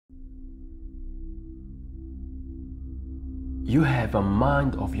You have a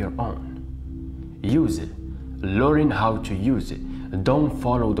mind of your own. Use it. Learn how to use it. Don't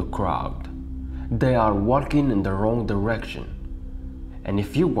follow the crowd. They are walking in the wrong direction. And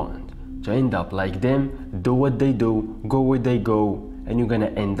if you want to end up like them, do what they do, go where they go, and you're gonna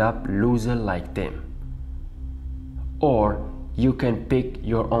end up loser like them. Or you can pick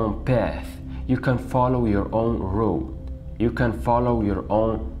your own path. You can follow your own road. You can follow your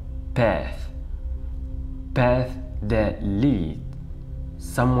own path that lead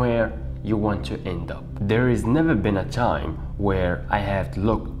somewhere you want to end up. There has never been a time where I have to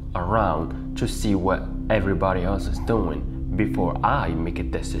look around to see what everybody else is doing before I make a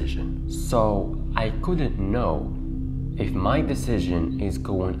decision. So I couldn't know if my decision is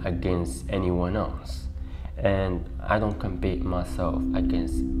going against anyone else. And I don't compete myself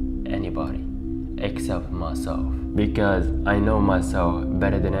against anybody except myself, because I know myself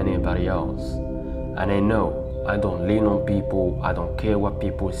better than anybody else. And I know I don't lean on people. I don't care what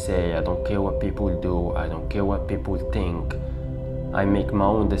people say. I don't care what people do. I don't care what people think. I make my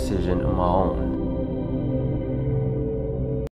own decision on my own.